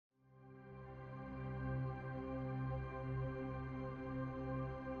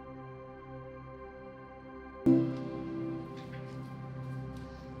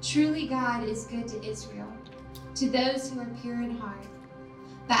Truly God is good to Israel, to those who are pure in heart.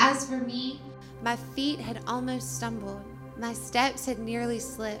 But as for me, my feet had almost stumbled, my steps had nearly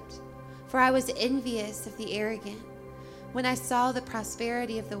slipped, for I was envious of the arrogant when I saw the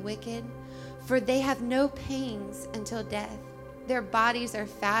prosperity of the wicked, for they have no pangs until death. Their bodies are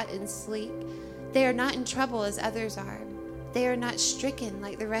fat and sleek. They are not in trouble as others are. They are not stricken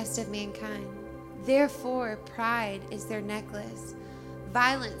like the rest of mankind. Therefore, pride is their necklace.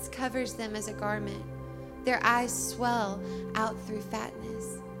 Violence covers them as a garment. Their eyes swell out through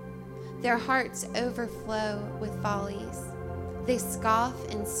fatness. Their hearts overflow with follies. They scoff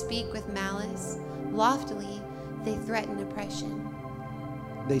and speak with malice. Loftily, they threaten oppression.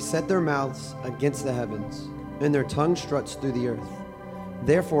 They set their mouths against the heavens, and their tongue struts through the earth.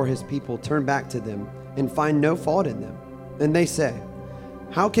 Therefore his people turn back to them and find no fault in them. And they say,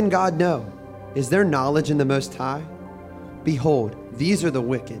 how can God know? Is there knowledge in the Most High? Behold, these are the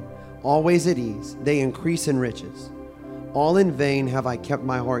wicked, always at ease. They increase in riches. All in vain have I kept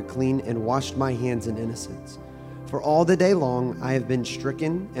my heart clean and washed my hands in innocence. For all the day long I have been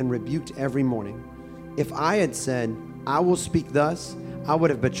stricken and rebuked every morning. If I had said, I will speak thus, I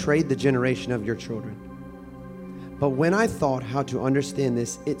would have betrayed the generation of your children. But when I thought how to understand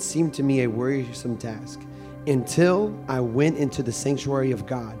this, it seemed to me a wearisome task, until I went into the sanctuary of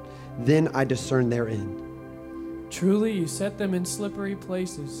God. Then I discerned their end. Truly you set them in slippery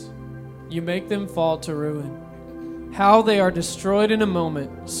places. You make them fall to ruin. How they are destroyed in a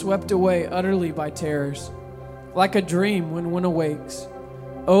moment, swept away utterly by terrors, like a dream when one awakes.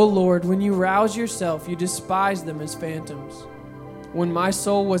 O Lord, when you rouse yourself, you despise them as phantoms. When my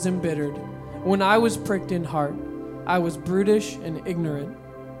soul was embittered, when I was pricked in heart, I was brutish and ignorant.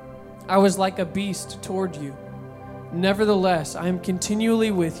 I was like a beast toward you. Nevertheless, I am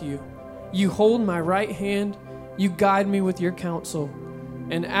continually with you. You hold my right hand, you guide me with your counsel,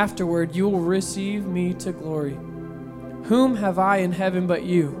 and afterward you will receive me to glory. Whom have I in heaven but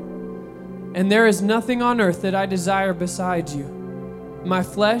you? And there is nothing on earth that I desire besides you. My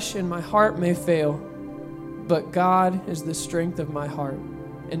flesh and my heart may fail, but God is the strength of my heart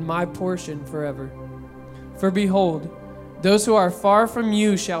and my portion forever. For behold, those who are far from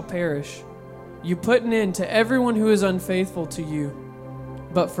you shall perish. You put an end to everyone who is unfaithful to you.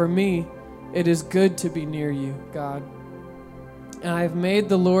 But for me, it is good to be near you, God. And I have made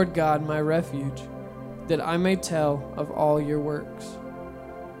the Lord God my refuge, that I may tell of all your works.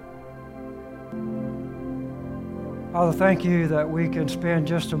 Father, thank you that we can spend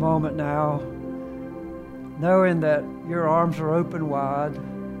just a moment now knowing that your arms are open wide.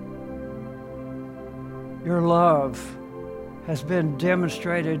 Your love has been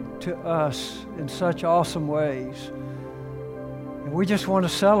demonstrated to us in such awesome ways. And we just want to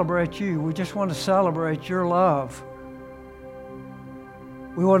celebrate you. We just want to celebrate your love.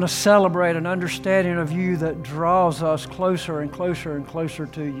 We want to celebrate an understanding of you that draws us closer and closer and closer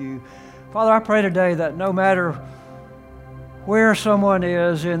to you. Father, I pray today that no matter where someone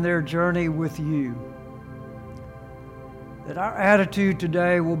is in their journey with you, that our attitude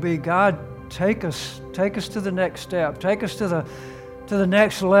today will be, God, take us to the next step. Take us to the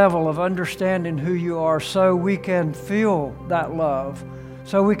next level of understanding who you are, so we can feel that love,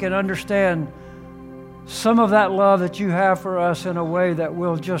 so we can understand some of that love that you have for us in a way that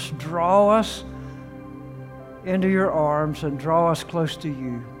will just draw us into your arms and draw us close to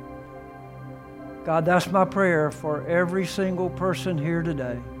you. God, that's my prayer for every single person here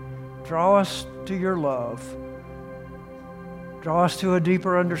today. Draw us to your love. Draw us to a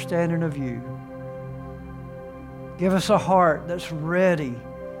deeper understanding of you. Give us a heart that's ready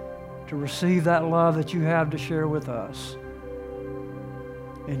to receive that love that you have to share with us.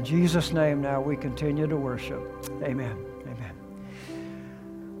 In Jesus' name now we continue to worship. Amen. Amen.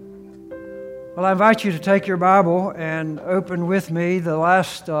 Well, I invite you to take your Bible and open with me the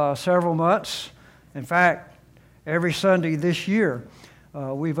last several months. In fact, every Sunday this year,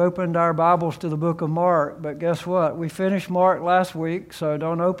 we've opened our Bibles to the book of Mark. But guess what? We finished Mark last week, so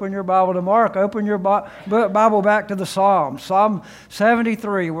don't open your Bible to Mark. Open your Bible back to the Psalms. Psalm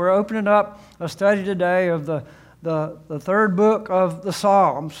 73. We're opening up a study today of the third book of the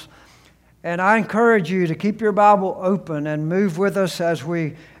Psalms. And I encourage you to keep your Bible open and move with us as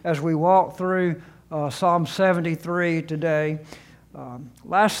we walk through Psalm 73 today.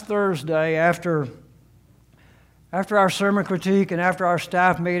 Last Thursday, after our sermon critique and after our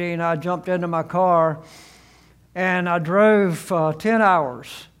staff meeting, I jumped into my car and I drove 10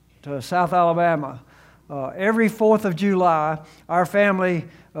 hours to South Alabama. Every 4th of July, our family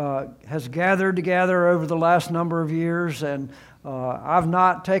has gathered together over the last number of years, and I've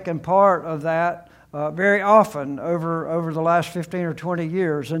not taken part of that very often over the last 15 or 20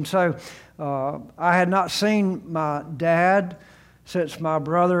 years. And so I had not seen my dad since my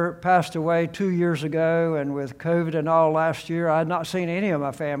brother passed away 2 years ago, and with COVID and all last year, I had not seen any of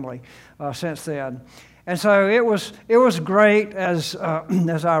my family since then. And so it was great as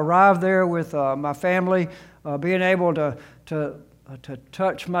I arrived there with my family, being able to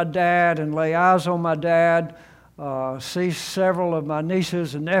touch my dad and lay eyes on my dad, see several of my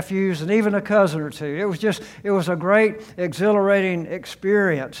nieces and nephews, and even a cousin or two. It was a great, exhilarating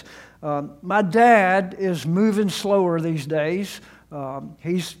experience. My dad is moving slower these days.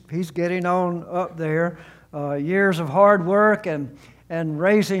 He's getting on up there. Years of hard work and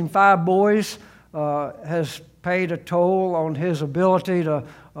raising 5 boys has paid a toll on his ability to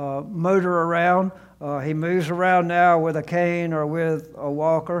motor around. He moves around now with a cane or with a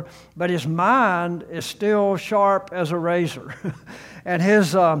walker, but his mind is still sharp as a razor. And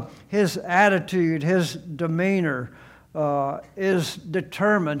his attitude, his demeanor is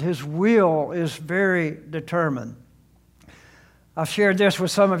determined. His will is very determined. I've shared this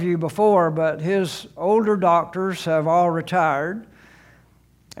with some of you before, but his older doctors have all retired.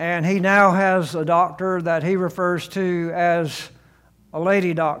 And he now has a doctor that he refers to as a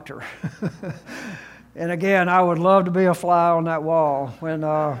lady doctor. And again, I would love to be a fly on that wall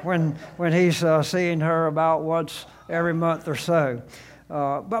when he's seeing her about once every month or so.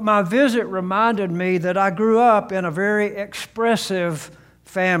 But my visit reminded me that I grew up in a very expressive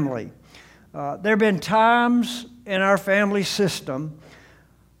family. There have been times in our family system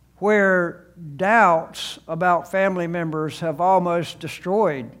where doubts about family members have almost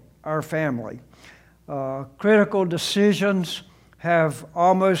destroyed our family. Critical decisions have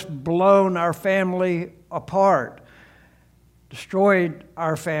almost blown our family apart, destroyed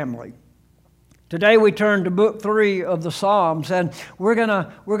our family. Today we turn to Book 3 of the Psalms, and we're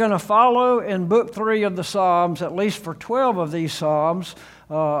gonna follow in Book 3 of the Psalms, at least for 12 of these Psalms,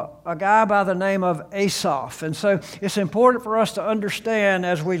 a guy by the name of Asaph. And so it's important for us to understand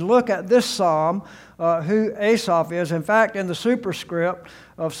as we look at this psalm who Asaph is. In fact, in the superscript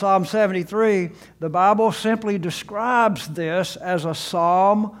of Psalm 73, the Bible simply describes this as a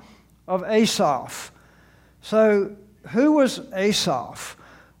psalm of Asaph. So who was Asaph?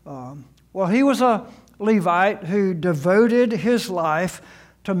 Well, he was a Levite who devoted his life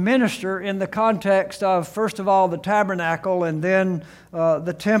to minister in the context of, first of all, the tabernacle and then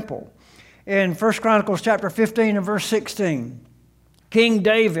the temple. In 1 Chronicles chapter 15 and verse 16, King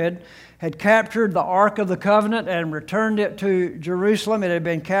David had captured the Ark of the Covenant and returned it to Jerusalem. It had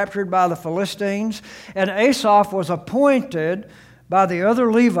been captured by the Philistines, and Asaph was appointed by the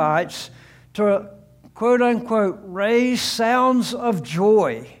other Levites to, quote-unquote, raise sounds of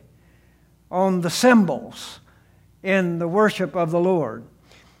joy on the cymbals in the worship of the Lord.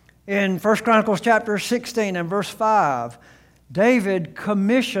 In 1 Chronicles chapter 16 and verse 5, David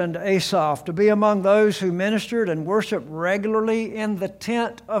commissioned Asaph to be among those who ministered and worshiped regularly in the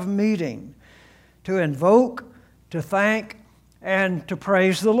tent of meeting, to invoke, to thank, and to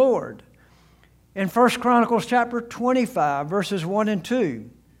praise the Lord. In 1 Chronicles chapter 25, verses 1 and 2,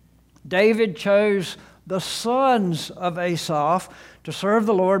 David chose the sons of Asaph to serve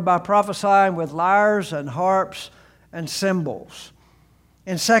the Lord by prophesying with lyres and harps and cymbals.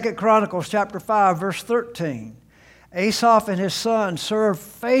 In 2 Chronicles chapter 5, verse 13, Asaph and his sons served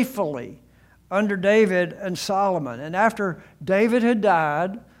faithfully under David and Solomon. And after David had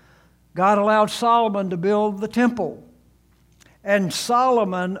died, God allowed Solomon to build the temple. And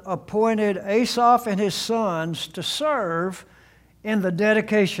Solomon appointed Asaph and his sons to serve in the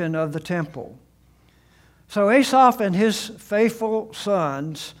dedication of the temple. So Asaph and his faithful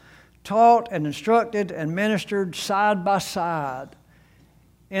sons taught and instructed and ministered side by side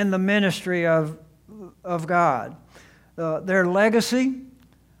in the ministry of God. Their legacy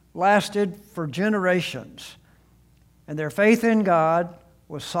lasted for generations, and their faith in God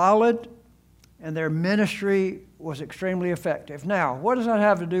was solid, and their ministry was extremely effective. Now, what does that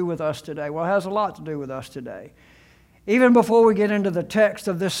have to do with us today? Well, it has a lot to do with us today. Even before we get into the text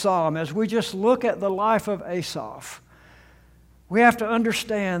of this psalm, as we just look at the life of Asaph, we have to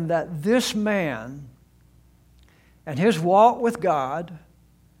understand that this man and his walk with God,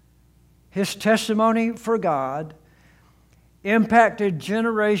 his testimony for God, impacted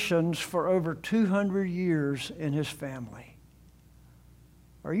generations for over 200 years in his family.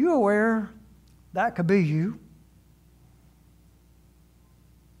 Are you aware that could be you?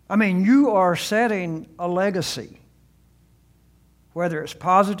 I mean, you are setting a legacy, whether it's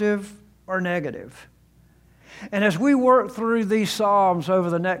positive or negative. And as we work through these Psalms over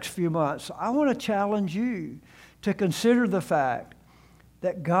the next few months, I want to challenge you to consider the fact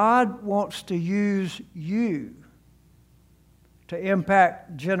that God wants to use you to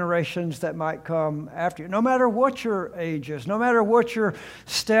impact generations that might come after you. No matter what your age is, no matter what your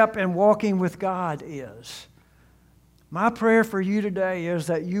step in walking with God is. My prayer for you today is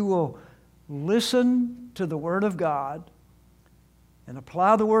that you will listen to the Word of God and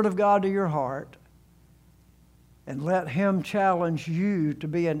apply the Word of God to your heart and let Him challenge you to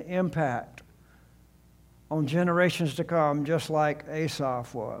be an impact on generations to come, just like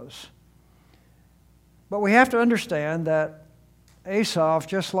Asaph was. But we have to understand that Asaph,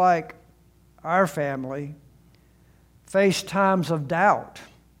 just like our family, faced times of doubt.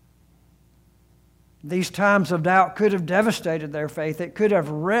 These times of doubt could have devastated their faith. It could have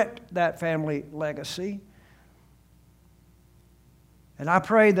wrecked that family legacy. And I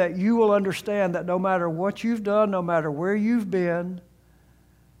pray that you will understand that no matter what you've done, no matter where you've been,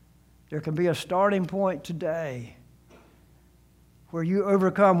 there can be a starting point today where you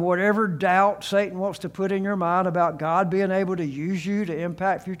overcome whatever doubt Satan wants to put in your mind about God being able to use you to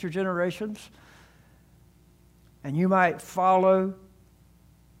impact future generations. And you might follow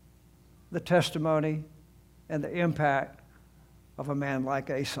the testimony and the impact of a man like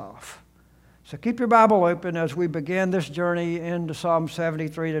Asaph. So keep your Bible open as we begin this journey into Psalm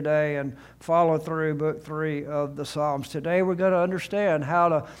 73 today and follow through book 3 of the Psalms. Today we're going to understand how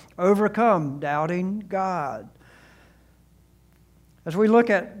to overcome doubting God. As we look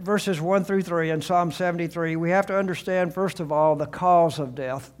at verses 1 through 3 in Psalm 73, we have to understand, first of all, the cause of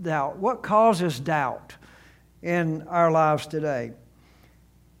doubt. What causes doubt in our lives today?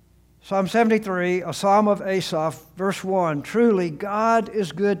 Psalm 73, a psalm of Asaph, verse 1, "Truly God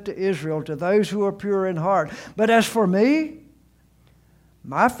is good to Israel, to those who are pure in heart. But as for me,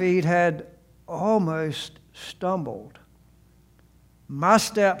 my feet had almost stumbled. My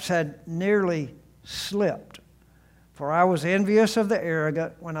steps had nearly slipped. For I was envious of the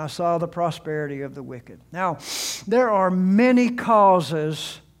arrogant when I saw the prosperity of the wicked." Now, there are many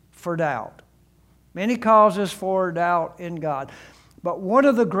causes for doubt. Many causes for doubt in God. But one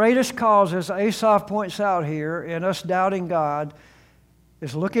of the greatest causes Asaph points out here in us doubting God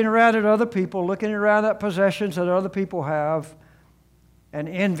is looking around at other people, looking around at possessions that other people have, and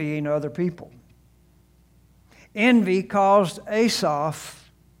envying other people. Envy caused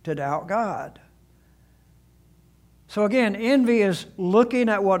Asaph to doubt God. So again, envy is looking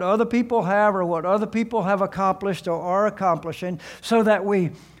at what other people have or what other people have accomplished or are accomplishing so that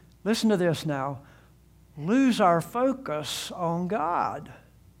we, listen to this now, lose our focus on God.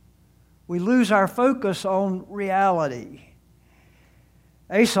 We lose our focus on reality.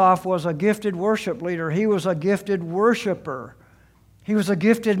 Asaph was a gifted worship leader. He was a gifted worshiper. He was a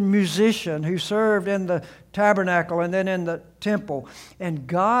gifted musician who served in the tabernacle and then in the temple. And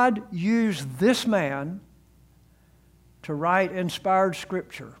God used this man to write inspired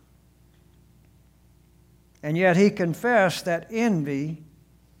scripture. And yet he confessed that envy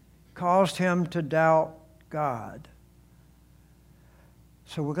caused him to doubt God.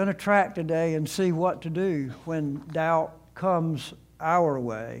 So we're going to track today and see what to do when doubt comes our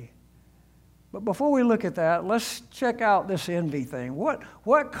way. But before we look at that, let's check out this envy thing.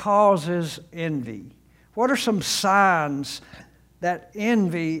 What causes envy? What are some signs that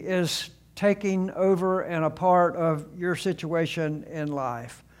envy is taking over and a part of your situation in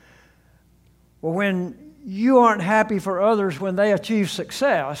life? Well, when you aren't happy for others when they achieve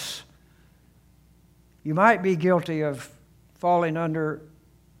success, you might be guilty of falling under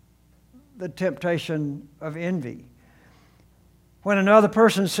the temptation of envy. When another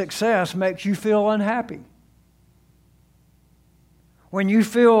person's success makes you feel unhappy. When you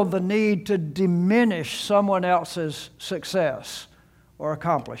feel the need to diminish someone else's success or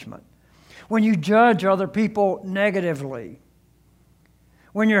accomplishment. When you judge other people negatively.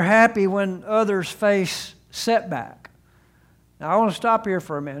 When you're happy when others face setback. Now I want to stop here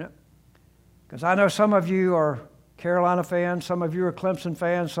for a minute because I know some of you are Carolina fans, some of you are Clemson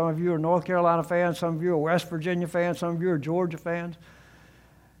fans, some of you are North Carolina fans, some of you are West Virginia fans, some of you are Georgia fans.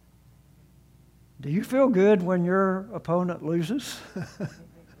 Do you feel good when your opponent loses?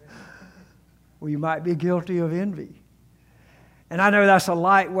 Well, you might be guilty of envy. And I know that's a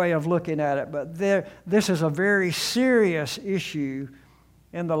light way of looking at it, but this is a very serious issue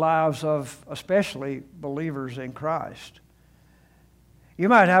in the lives of especially believers in Christ. You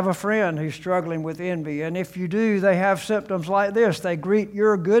might have a friend who's struggling with envy, and if you do, they have symptoms like this. They greet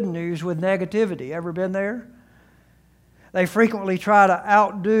your good news with negativity. Ever been there? They frequently try to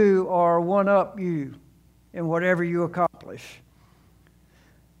outdo or one-up you in whatever you accomplish.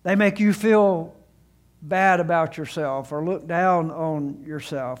 They make you feel bad about yourself or look down on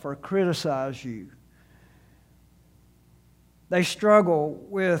yourself or criticize you. They struggle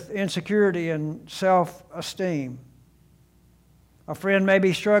with insecurity and self-esteem. A friend may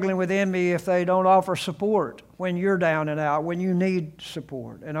be struggling with envy if they don't offer support when you're down and out, when you need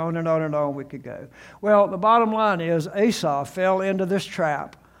support, and on and on and on we could go. Well, the bottom line is Esau fell into this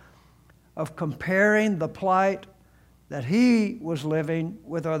trap of comparing the plight that he was living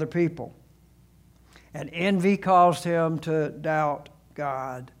with other people. And envy caused him to doubt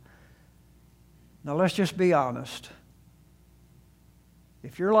God. Now let's just be honest.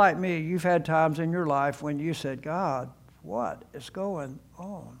 If you're like me, you've had times in your life when you said, God, what is going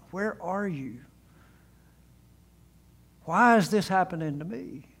on? Where are you? Why is this happening to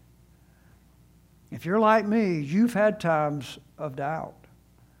me? If you're like me, you've had times of doubt.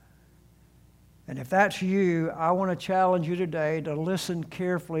 And if that's you, I want to challenge you today to listen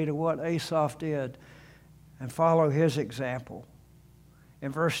carefully to what Asaph did and follow his example.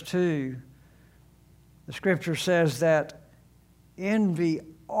 In verse 2, the scripture says that envy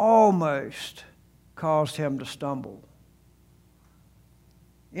almost caused him to stumble.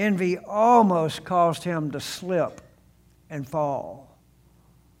 Envy almost caused him to slip and fall.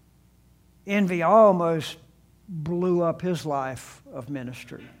 Envy almost blew up his life of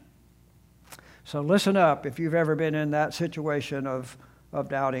ministry. So listen up if you've ever been in that situation of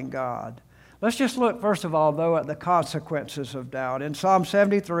doubting God. Let's just look, first of all, though, at the consequences of doubt. In Psalm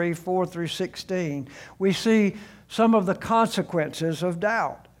 73, 4 through 16, we see some of the consequences of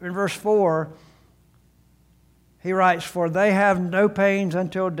doubt. In verse 4, he writes, "For they have no pains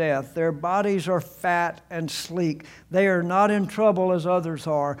until death. Their bodies are fat and sleek. They are not in trouble as others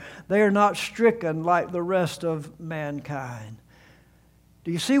are. They are not stricken like the rest of mankind."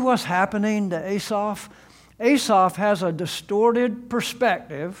 Do you see what's happening to Asaph? Asaph has a distorted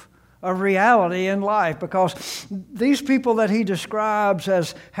perspective of reality in life, because these people that he describes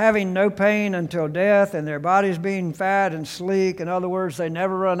as having no pain until death and their bodies being fat and sleek, in other words, they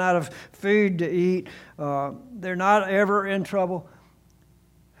never run out of food to eat, they're not ever in trouble.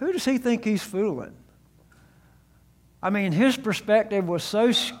 Who does he think he's fooling? I mean, his perspective was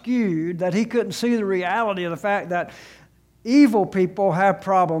so skewed that he couldn't see the reality of the fact that evil people have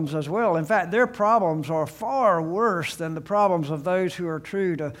problems as well. In fact, their problems are far worse than the problems of those who are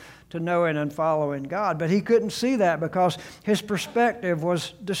true to knowing and following God. But he couldn't see that because his perspective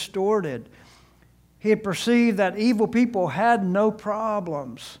was distorted. He had perceived that evil people had no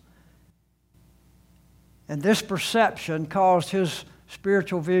problems. And this perception caused his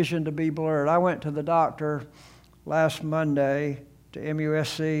spiritual vision to be blurred. I went to the doctor last Monday to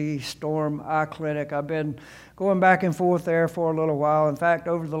MUSC Storm Eye Clinic. I've been going back and forth there for a little while. In fact,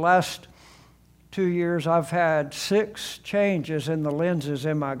 over the last 2 years, I've had 6 changes in the lenses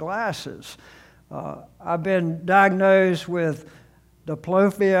in my glasses. I've been diagnosed with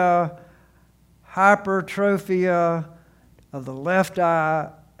diplopia, hypertrophy of the left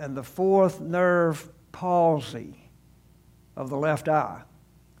eye, and the 4th nerve palsy of the left eye.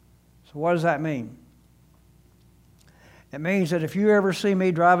 So what does that mean? It means that if you ever see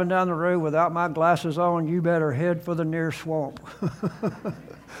me driving down the road without my glasses on, you better head for the near swamp.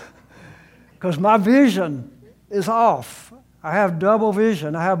 Because my vision is off. I have double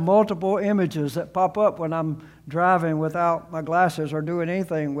vision. I have multiple images that pop up when I'm driving without my glasses or doing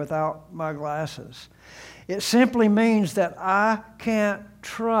anything without my glasses. It simply means that I can't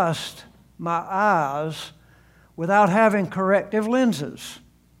trust my eyes without having corrective lenses.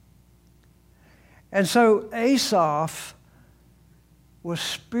 And so Asaph was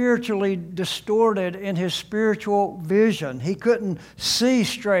spiritually distorted in his spiritual vision. He couldn't see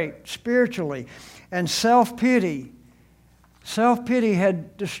straight spiritually. And self-pity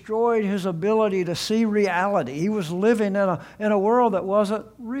had destroyed his ability to see reality. He was living in a world that wasn't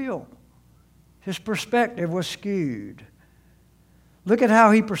real. His perspective was skewed. Look at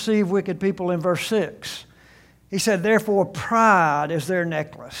how he perceived wicked people in verse 6. He said, "Therefore pride is their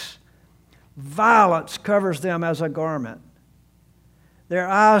necklace. Violence covers them as a garment. Their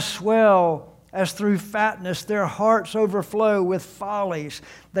eyes swell as through fatness. Their hearts overflow with follies.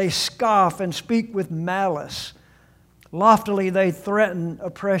 They scoff and speak with malice. Loftily they threaten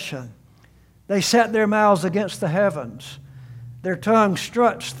oppression. They set their mouths against the heavens. Their tongue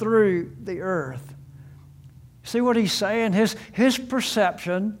struts through the earth." See what he's saying? His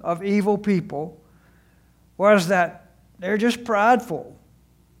perception of evil people was that they're just prideful.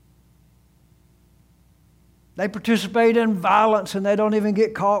 They participate in violence and they don't even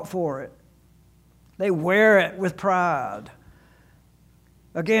get caught for it. They wear it with pride.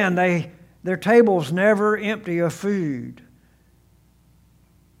 Again, their tables never empty of food.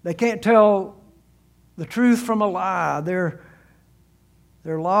 They can't tell the truth from a lie. They're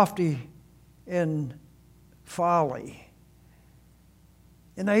lofty in folly.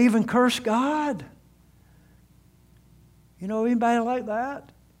 And they even curse God. You know anybody like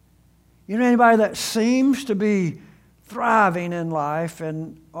that? You know anybody that seems to be thriving in life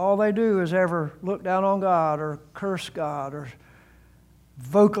and all they do is ever look down on God or curse God or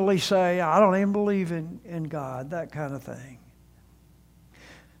vocally say, I don't even believe in God, that kind of thing.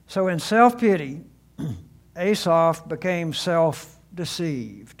 So in self-pity, Asaph became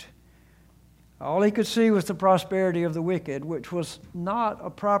self-deceived. All he could see was the prosperity of the wicked, which was not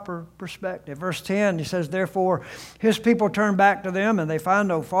a proper perspective. Verse 10, he says, therefore, his people turn back to them, and they find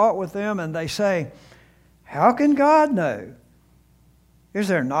no fault with them, and they say, how can God know? Is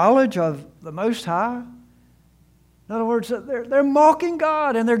there knowledge of the Most High? In other words, they're mocking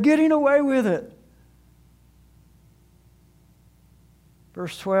God, and they're getting away with it.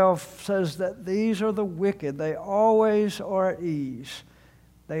 Verse 12 says that these are the wicked. They always are at ease.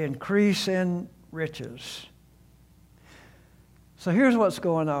 They increase in riches. So here's what's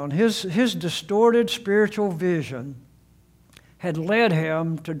going on. His distorted spiritual vision had led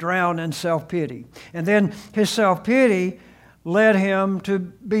him to drown in self-pity. And then his self-pity led him to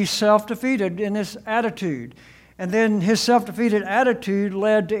be self-defeated in his attitude. And then his self-defeated attitude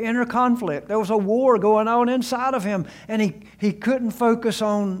led to inner conflict. There was a war going on inside of him, and he couldn't focus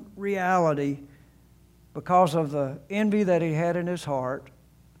on reality because of the envy that he had in his heart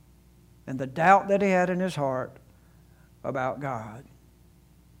and the doubt that he had in his heart about God.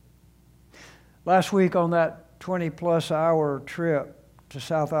 Last week on that 20-plus hour trip to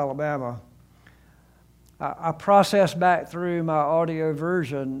South Alabama, I processed back through my audio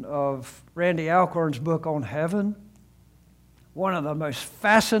version of Randy Alcorn's book on heaven, one of the most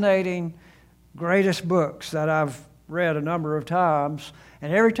fascinating, greatest books that I've read a number of times.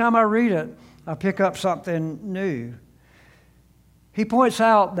 And every time I read it, I pick up something new. He points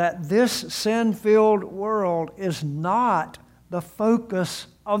out that this sin-filled world is not the focus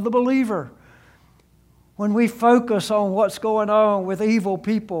of the believer. When we focus on what's going on with evil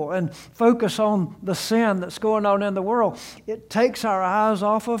people and focus on the sin that's going on in the world, it takes our eyes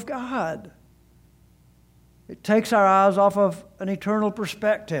off of God. It takes our eyes off of an eternal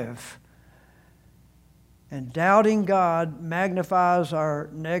perspective. And doubting God magnifies our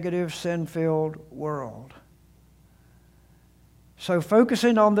negative, sin-filled world. So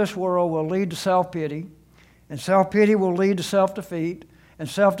focusing on this world will lead to self-pity, and self-pity will lead to self-defeat, and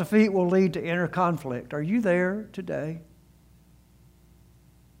self-defeat will lead to inner conflict. Are you there today?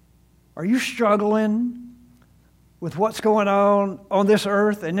 Are you struggling with what's going on this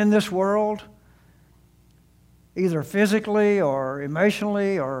earth and in this world? Either physically or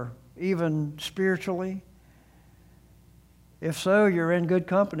emotionally or even spiritually? If so, you're in good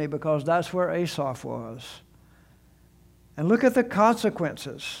company because that's where Asaph was. And look at the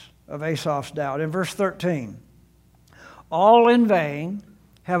consequences of Asaph's doubt. In verse 13, all in vain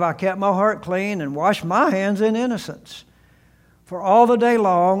have I kept my heart clean and washed my hands in innocence. For all the day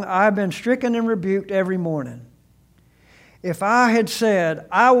long I have been stricken and rebuked every morning. If I had said,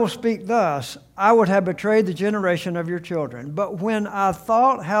 I will speak thus, I would have betrayed the generation of your children. But when I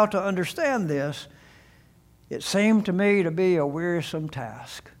thought how to understand this, it seemed to me to be a wearisome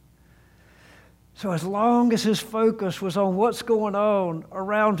task. So as long as his focus was on what's going on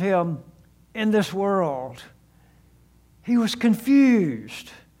around him in this world, he was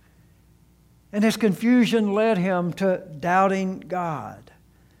confused. And his confusion led him to doubting God.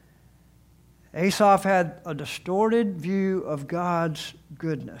 Asaph had a distorted view of God's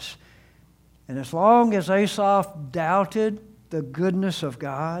goodness. And as long as Asaph doubted the goodness of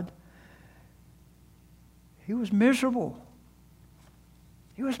God, he was miserable.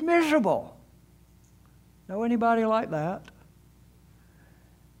 He was miserable. Know anybody like that?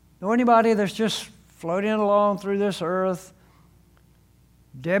 Know anybody that's just floating along through this earth,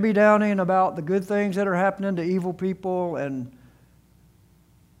 Debbie Downing about the good things that are happening to evil people and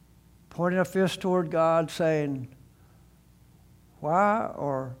pointing a fist toward God saying, why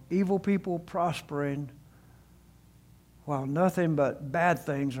are evil people prospering while nothing but bad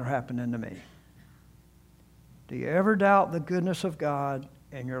things are happening to me? Do you ever doubt the goodness of God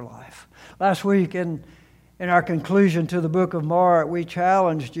in your life? Last week in our conclusion to the book of Mark, we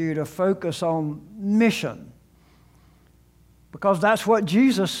challenged you to focus on mission because that's what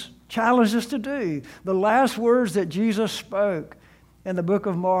Jesus challenged us to do. The last words that Jesus spoke in the book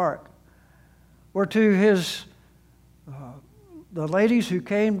of Mark were to the ladies who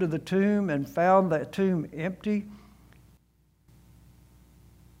came to the tomb and found that tomb empty.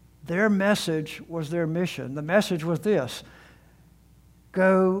 Their message was their mission. The message was this: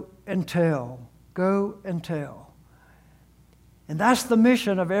 go and tell. Go and tell. And that's the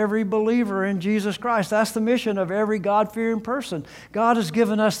mission of every believer in Jesus Christ. That's the mission of every God-fearing person. God has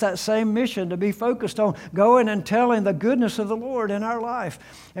given us that same mission to be focused on going and telling the goodness of the Lord in our life.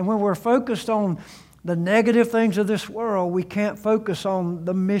 And when we're focused on the negative things of this world, we can't focus on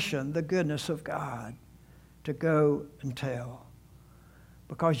the mission, the goodness of God, to go and tell.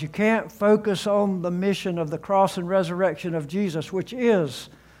 Because you can't focus on the mission of the cross and resurrection of Jesus, which is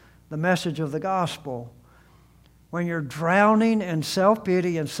the message of the gospel, when you're drowning in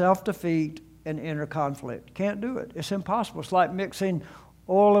self-pity and self-defeat and inner conflict. Can't do it. It's impossible. It's like mixing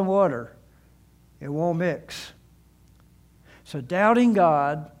oil and water. It won't mix. So doubting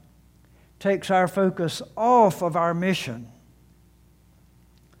God takes our focus off of our mission.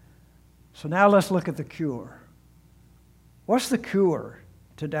 So now let's look at the cure. What's the cure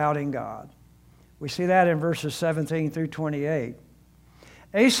to doubting God? We see that in verses 17 through 28.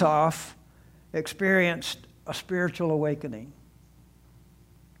 Asaph experienced a spiritual awakening.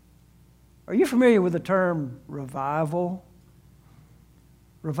 Are you familiar with the term revival?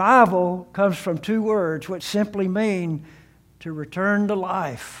 Revival comes from two words which simply mean to return to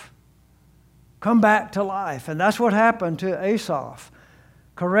life, come back to life. And that's what happened to Asaph.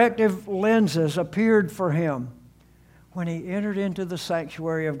 Corrective lenses appeared for him when he entered into the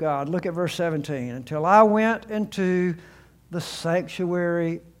sanctuary of God. Look at verse 17. Until I went into the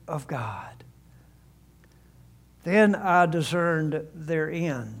sanctuary of God, then I discerned their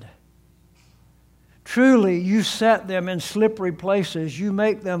end. Truly, you set them in slippery places. You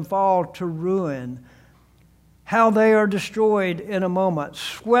make them fall to ruin. How they are destroyed in a moment,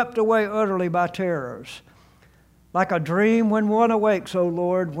 swept away utterly by terrors. Like a dream when one awakes, O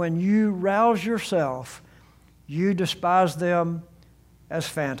Lord, when you rouse yourself, you despise them as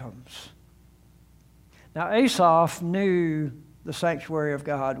phantoms. Now, Asaph knew the sanctuary of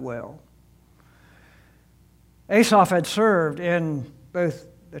God well. Asaph had served in both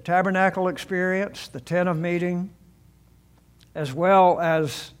the tabernacle experience, the tent of meeting, as well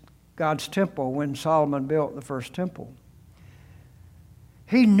as God's temple when Solomon built the first temple.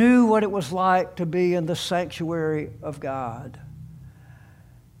 He knew what it was like to be in the sanctuary of God.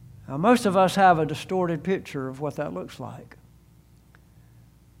 Now, most of us have a distorted picture of what that looks like.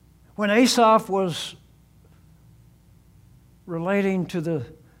 When Asaph was relating to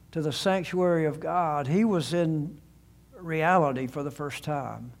the sanctuary of God, he was in reality for the first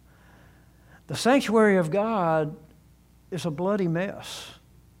time. The sanctuary of God is a bloody mess.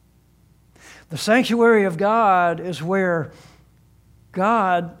 The sanctuary of God is where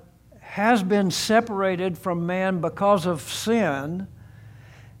God has been separated from man because of sin.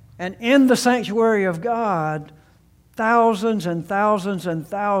 And in the sanctuary of God, thousands and thousands and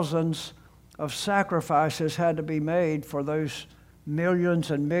thousands of sacrifices had to be made for those millions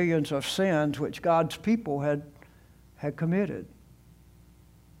and millions of sins which God's people had committed.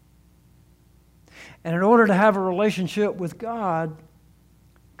 And in order to have a relationship with God,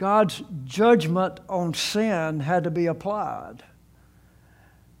 God's judgment on sin had to be applied.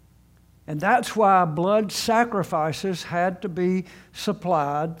 And that's why blood sacrifices had to be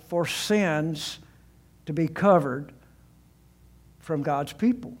supplied for sins to be covered from God's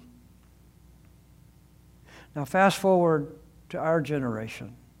people. Now, fast forward to our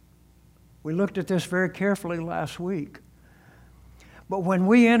generation. We looked at this very carefully last week. But when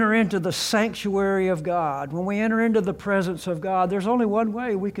we enter into the sanctuary of God, when we enter into the presence of God, there's only one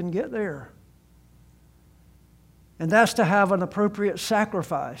way we can get there. And that's to have an appropriate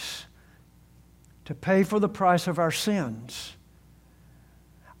sacrifice to pay for the price of our sins.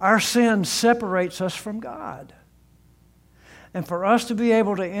 Our sin separates us from God. And for us to be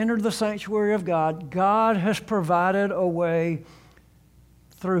able to enter the sanctuary of God, God has provided a way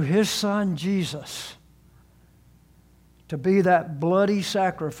through His Son Jesus to be that bloody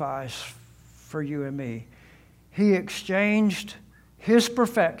sacrifice for you and me. He exchanged His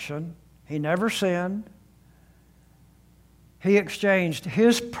perfection. He never sinned. He exchanged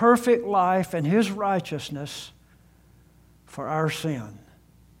His perfect life and His righteousness for our sin.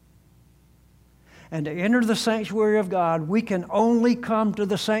 And to enter the sanctuary of God, we can only come to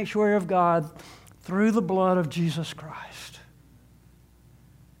the sanctuary of God through the blood of Jesus Christ.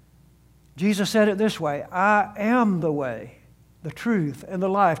 Jesus said it this way, I am the way, the truth, and the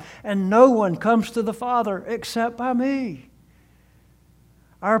life, and no one comes to the Father except by me.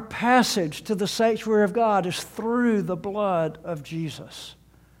 Our passage to the sanctuary of God is through the blood of Jesus.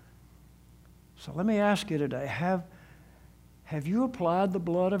 So let me ask you today, have you applied the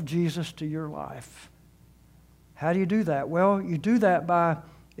blood of Jesus to your life? How do you do that? Well, you do that by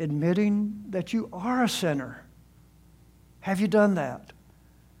admitting that you are a sinner. Have you done that?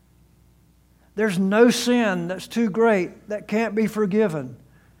 There's no sin that's too great that can't be forgiven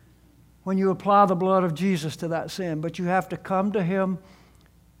when you apply the blood of Jesus to that sin. But you have to come to Him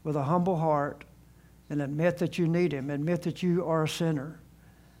with a humble heart and admit that you need Him, admit that you are a sinner.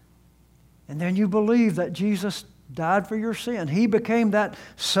 And then you believe that Jesus died for your sin. He became that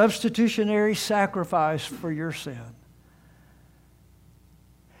substitutionary sacrifice for your sin.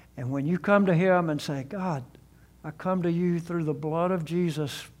 And when you come to Him and say, God, I come to you through the blood of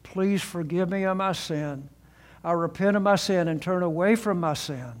Jesus. Please forgive me of my sin. I repent of my sin and turn away from my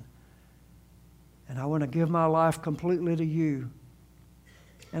sin. And I want to give my life completely to you.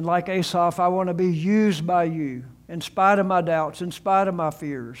 And like Asaph, I want to be used by you in spite of my doubts, in spite of my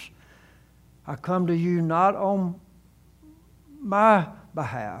fears. I come to you not on my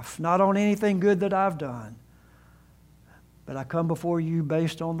behalf, not on anything good that I've done, but I come before you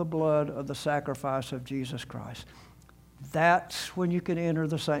based on the blood of the sacrifice of Jesus Christ. That's when you can enter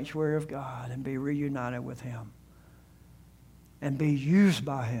the sanctuary of God and be reunited with Him and be used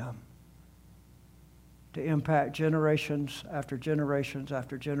by Him to impact generations after generations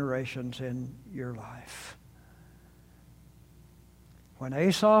after generations in your life. When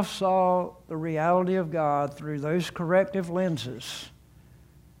Asaph saw the reality of God through those corrective lenses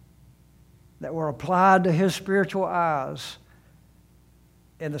that were applied to his spiritual eyes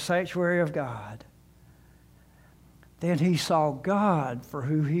in the sanctuary of God, then he saw God for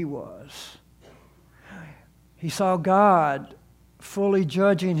who He was. He saw God fully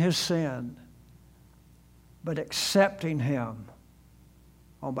judging his sin, but accepting him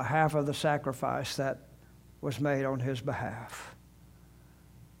on behalf of the sacrifice that was made on his behalf.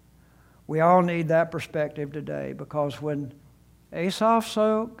 We all need that perspective today, because when Asaph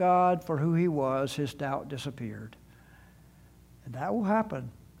saw God for who He was, his doubt disappeared. And that will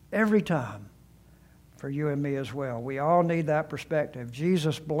happen every time for you and me as well. We all need that perspective.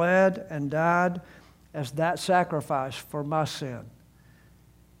 Jesus bled and died as that sacrifice for my sin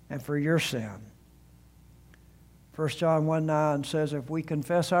and for your sin. 1 John 1:9 says, if we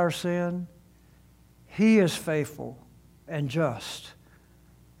confess our sin, He is faithful and just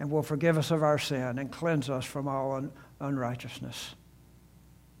and will forgive us of our sin and cleanse us from all unrighteousness.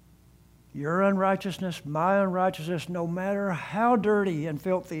 Your unrighteousness, my unrighteousness, no matter how dirty and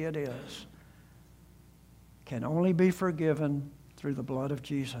filthy it is, can only be forgiven through the blood of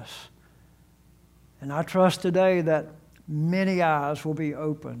Jesus. And I trust today that many eyes will be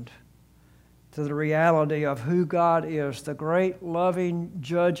opened to the reality of who God is, the great, loving,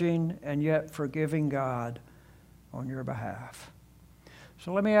 judging, and yet forgiving God on your behalf.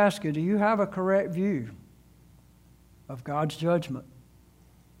 So let me ask you, do you have a correct view of God's judgment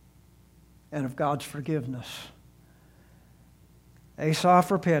and of God's forgiveness? Asaph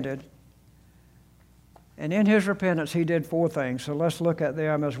repented, and in his repentance he did 4 things. So let's look at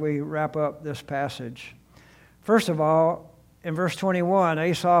them as we wrap up this passage. First of all, in verse 21,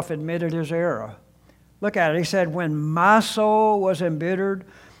 Asaph admitted his error. Look at it. He said, when my soul was embittered,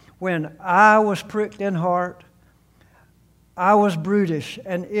 when I was pricked in heart, I was brutish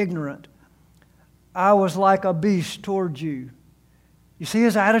and ignorant. I was like a beast toward you. You see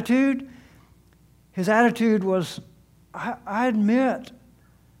his attitude? His attitude was, I admit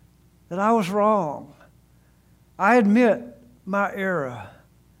that I was wrong. I admit my error.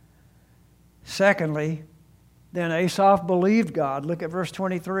 Secondly, then Asaph believed God. Look at verse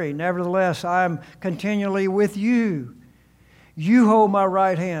 23. Nevertheless, I am continually with you. You hold my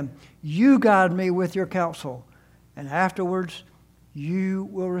right hand. You guide me with your counsel. And afterwards, you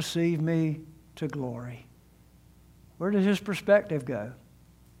will receive me to glory. Where did his perspective go?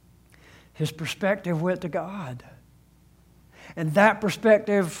 His perspective went to God. And that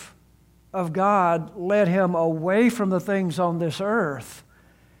perspective of God led him away from the things on this earth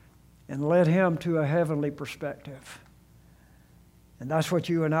and led him to a heavenly perspective. And that's what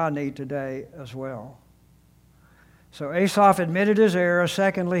you and I need today as well. So Asaph admitted his error.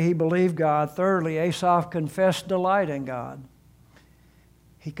 Secondly, he believed God. Thirdly, Asaph confessed delight in God.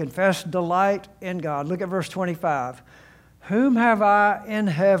 He confessed delight in God. Look at verse 25. Whom have I in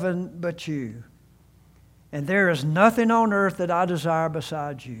heaven but you? And there is nothing on earth that I desire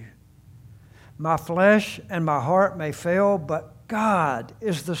besides you. My flesh and my heart may fail, but God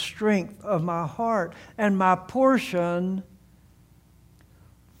is the strength of my heart and my portion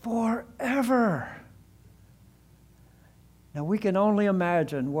forever. Now, we can only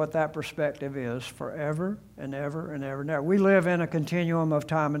imagine what that perspective is forever and ever and ever and ever. We live in a continuum of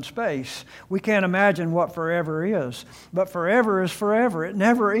time and space. We can't imagine what forever is. But forever is forever. It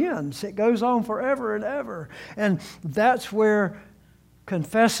never ends. It goes on forever and ever. And that's where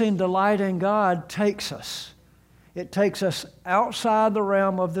confessing delight in God takes us. It takes us outside the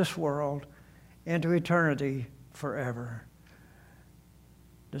realm of this world into eternity forever.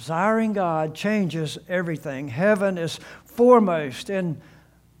 Desiring God changes everything. Heaven is foremost in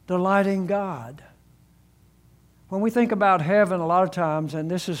delighting God. When we think about heaven a lot of times, and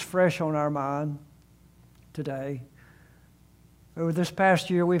this is fresh on our mind today, over this past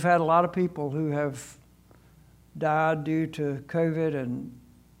year we've had a lot of people who have died due to COVID and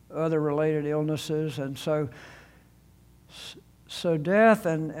other related illnesses, and so death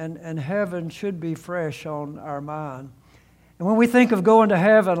and heaven should be fresh on our mind. And when we think of going to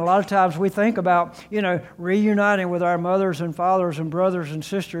heaven, a lot of times we think about, reuniting with our mothers and fathers and brothers and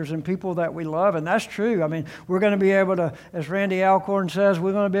sisters and people that we love, and that's true. I mean, we're going to be able to, as Randy Alcorn says,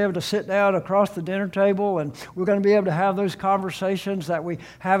 we're going to be able to sit down across the dinner table, and we're going to be able to have those conversations that we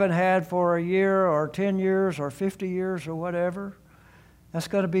haven't had for a year or 10 years or 50 years or whatever. That's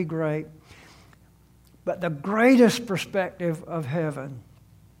going to be great. But the greatest perspective of heaven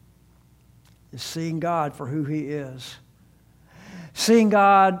is seeing God for who He is. Seeing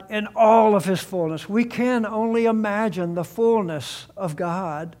God in all of His fullness. We can only imagine the fullness of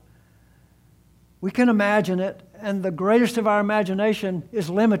God. We can imagine it, and the greatest of our imagination is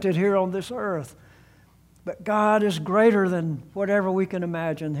limited here on this earth. But God is greater than whatever we can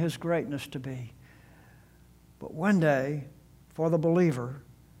imagine His greatness to be. But one day, for the believer,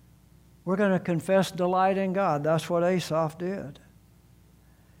 we're going to confess delight in God. That's what Asaph did.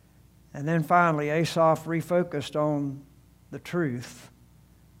 And then finally, Asaph refocused on the truth.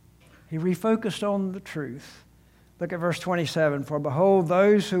 He refocused on the truth. Look at verse 27. For behold,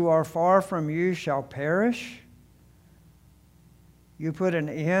 those who are far from you shall perish. You put an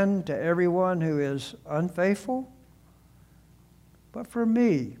end to everyone who is unfaithful. But for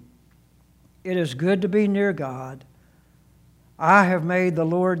me, it is good to be near God. I have made the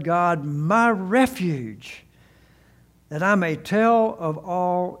Lord God my refuge, that I may tell of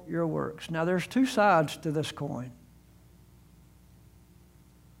all your works. Now there's two sides to this coin.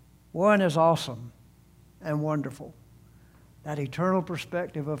 One is awesome and wonderful, that eternal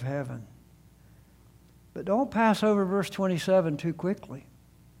perspective of heaven. But don't pass over verse 27 too quickly.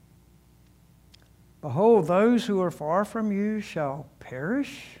 Behold, those who are far from you shall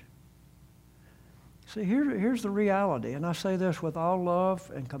perish. See, here's the reality, and I say this with all love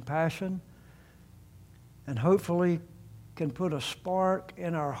and compassion, and hopefully can put a spark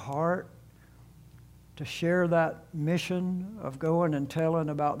in our heart to share that mission of going and telling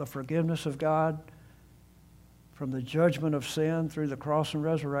about the forgiveness of God from the judgment of sin through the cross and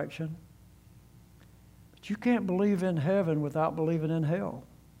resurrection. But you can't believe in heaven without believing in hell.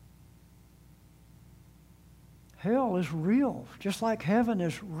 Hell is real, just like heaven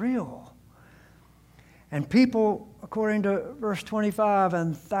is real. And people, according to verse 25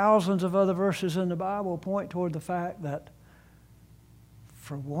 and thousands of other verses in the Bible, point toward the fact that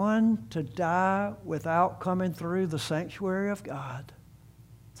for one to die without coming through the sanctuary of God,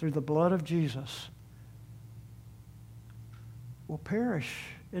 through the blood of Jesus, will perish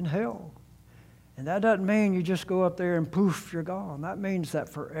in hell. And that doesn't mean you just go up there and poof, you're gone. That means that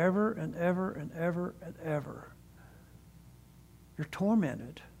forever and ever and ever and ever, you're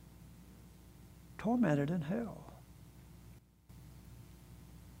tormented. Tormented in hell.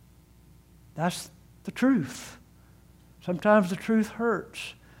 That's the truth. Sometimes the truth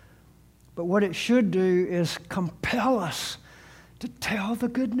hurts. But what it should do is compel us to tell the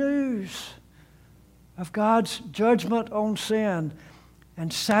good news of God's judgment on sin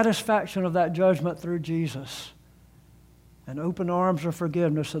and satisfaction of that judgment through Jesus, and open arms of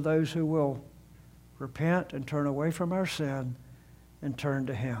forgiveness of those who will repent and turn away from our sin and turn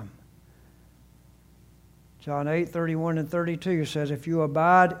to Him. John 8:31 and 32 says, if you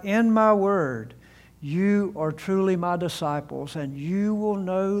abide in my word, you are truly my disciples, and you will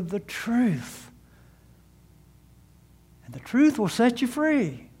know the truth. And the truth will set you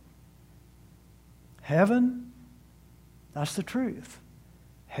free. Heaven, that's the truth.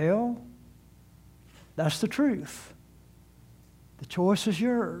 Hell, that's the truth. The choice is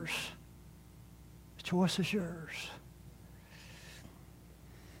yours. The choice is yours.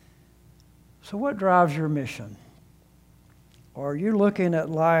 So what drives your mission? Are you looking at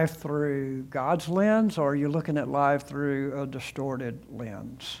life through God's lens, or are you looking at life through a distorted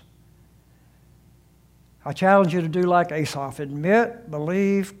lens? I challenge you to do like Asaph. Admit,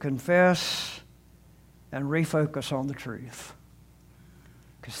 believe, confess, and refocus on the truth.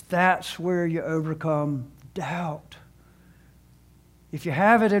 Because that's where you overcome doubt. If you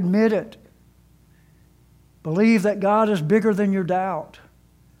have it, admit it. Believe that God is bigger than your doubt.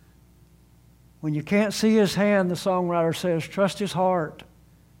 When you can't see His hand, the songwriter says, trust His heart.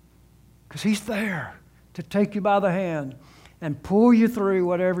 Because He's there to take you by the hand and pull you through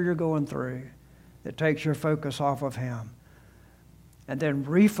whatever you're going through. that takes your focus off of Him. And then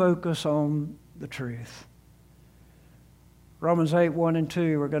refocus on the truth. Romans 8, 1 and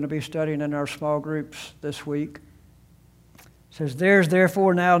 2, we're going to be studying in our small groups this week. It says, there's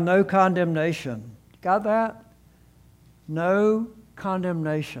therefore now no condemnation. Got that? No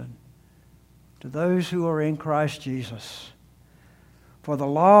condemnation to those who are in Christ Jesus. For the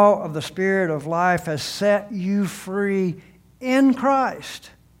law of the Spirit of life has set you free in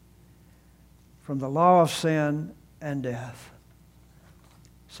Christ from the law of sin and death.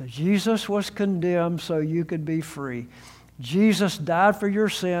 So Jesus was condemned so you could be free. Jesus died for your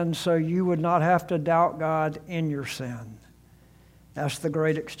sins so you would not have to doubt God in your sin. That's the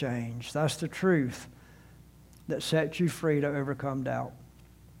great exchange. That's the truth that sets you free to overcome doubt.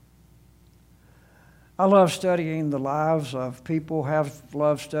 I love studying the lives of people, have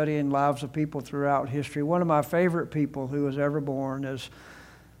loved studying lives of people throughout history. One of my favorite people who was ever born is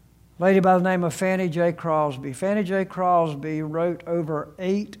a lady by the name of Fannie J. Crosby. Fannie J. Crosby wrote over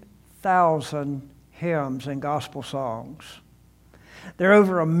 8,000 hymns and gospel songs. There are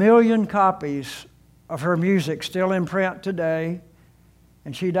over 1 million copies of her music still in print today,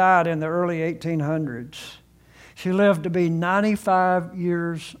 and she died in the early 1800s. She lived to be 95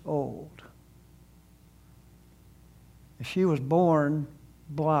 years old. She was born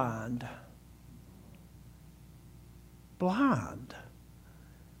blind. Blind.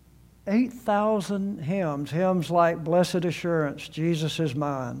 8,000 hymns like Blessed Assurance, Jesus is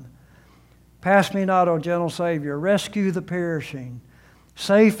mine. Pass me not, O gentle Savior. Rescue the perishing.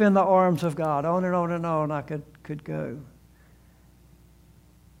 Safe in the arms of God. On and on and on I could go.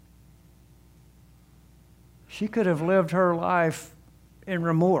 She could have lived her life in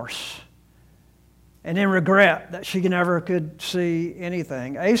remorse and in regret that she never could see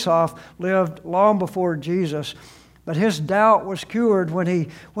anything. Asaph lived long before Jesus, but his doubt was cured when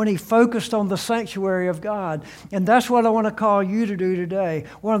he focused on the sanctuary of God. And that's what I want to call you to do today.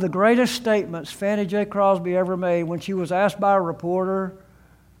 One of the greatest statements Fannie J. Crosby ever made when she was asked by a reporter,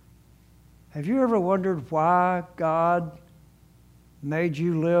 have you ever wondered why God made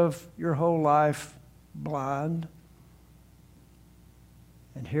you live your whole life blind?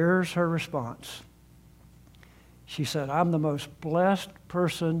 And here's her response. She said, I'm the most blessed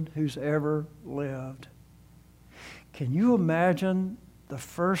person who's ever lived. Can you imagine the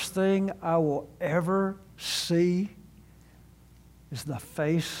first thing I will ever see is the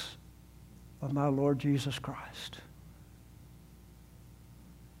face of my Lord Jesus Christ?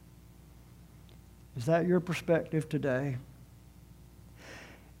 Is that your perspective today?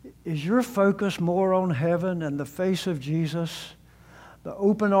 Is your focus more on heaven and the face of Jesus, the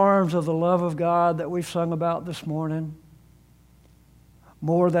open arms of the love of God that we've sung about this morning,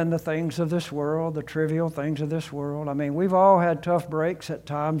 more than the things of this world, the trivial things of this world? I mean, we've all had tough breaks at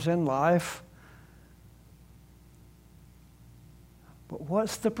times in life. But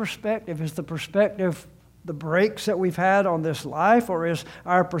what's the perspective? Is the perspective the breaks that we've had on this life, or is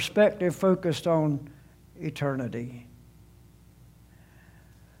our perspective focused on eternity?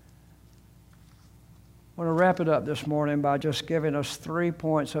 I want to wrap it up this morning by just giving us 3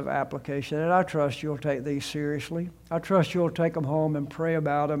 points of application, and I trust you'll take these seriously. I trust you'll take them home and pray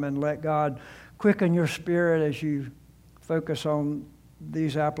about them and let God quicken your spirit as you focus on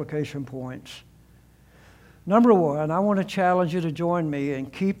these application points. Number one, I want to challenge you to join me in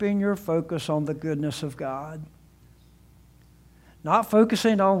keeping your focus on the goodness of God. Not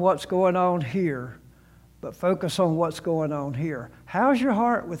focusing on what's going on here, but focus on what's going on here. How's your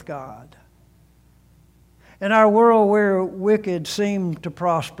heart with God? In our world where wicked seem to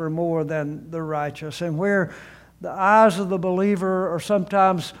prosper more than the righteous, and where the eyes of the believer are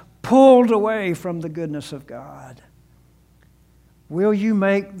sometimes pulled away from the goodness of God, will you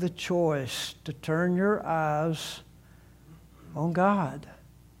make the choice to turn your eyes on God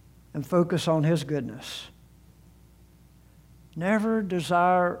and focus on His goodness? Never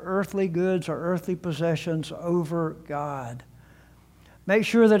desire earthly goods or earthly possessions over God. Make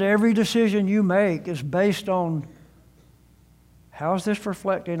sure that every decision you make is based on, how is this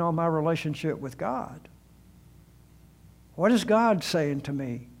reflecting on my relationship with God? What is God saying to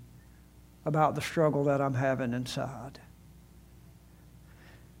me about the struggle that I'm having inside?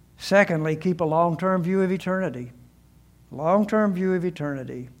 Secondly, keep a long-term view of eternity. Long-term view of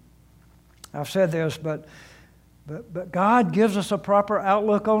eternity. I've said this, but God gives us a proper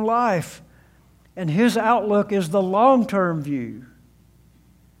outlook on life. And His outlook is the long-term view.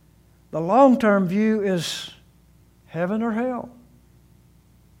 The long-term view is heaven or hell.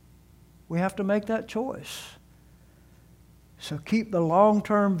 We have to make that choice. So keep the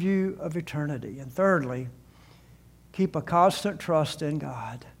long-term view of eternity. And thirdly, keep a constant trust in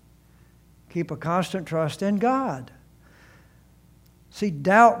God. Keep a constant trust in God. See,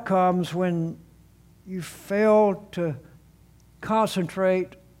 doubt comes when you fail to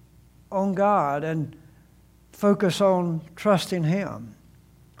concentrate on God and focus on trusting Him.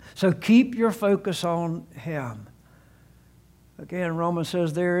 So keep your focus on Him. Again, Romans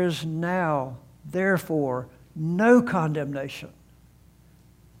says, there is now, therefore, no condemnation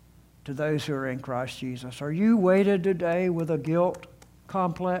to those who are in Christ Jesus. Are you weighted today with a guilt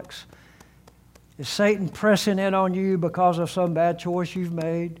complex? Is Satan pressing in on you because of some bad choice you've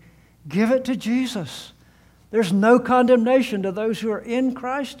made? Give it to Jesus. There's no condemnation to those who are in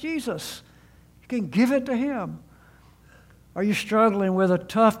Christ Jesus. You can give it to Him. Are you struggling with a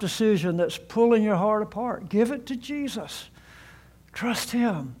tough decision that's pulling your heart apart? Give it to Jesus. Trust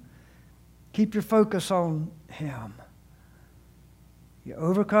Him. Keep your focus on Him. You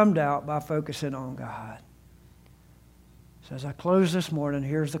overcome doubt by focusing on God. So as I close this morning,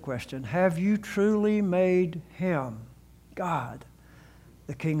 here's the question. Have you truly made Him, God,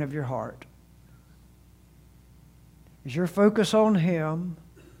 the King of your heart? Is your focus on Him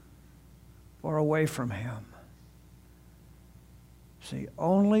or away from Him? See,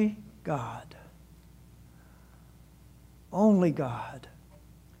 only God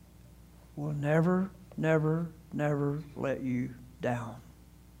will never, never, never let you down.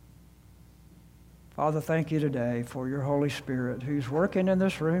 Father, thank you today for your Holy Spirit who's working in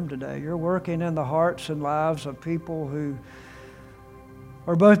this room today. You're working in the hearts and lives of people who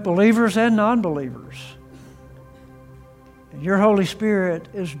are both believers and non-believers. And your Holy Spirit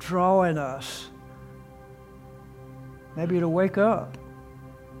is drawing us maybe to wake up.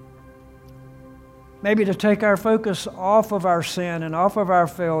 Maybe to take our focus off of our sin and off of our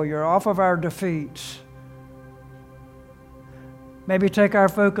failure, off of our defeats. Maybe take our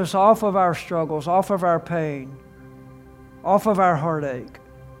focus off of our struggles, off of our pain, off of our heartache,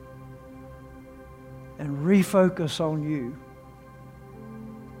 and refocus on you.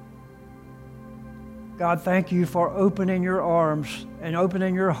 God, thank you for opening your arms and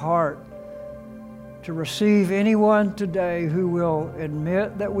opening your heart to receive anyone today who will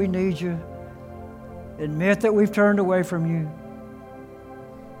admit that we need you, admit that we've turned away from you,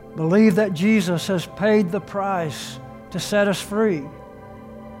 believe that Jesus has paid the price to set us free,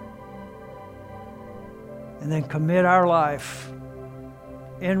 and then commit our life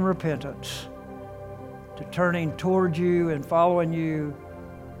in repentance to turning toward you and following you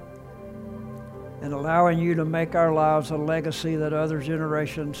and allowing you to make our lives a legacy that other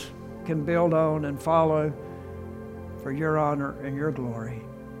generations can build on and follow for your honor and your glory.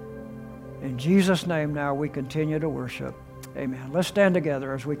 In Jesus' name now we continue to worship. Amen. Let's stand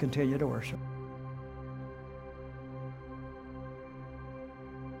together as we continue to worship.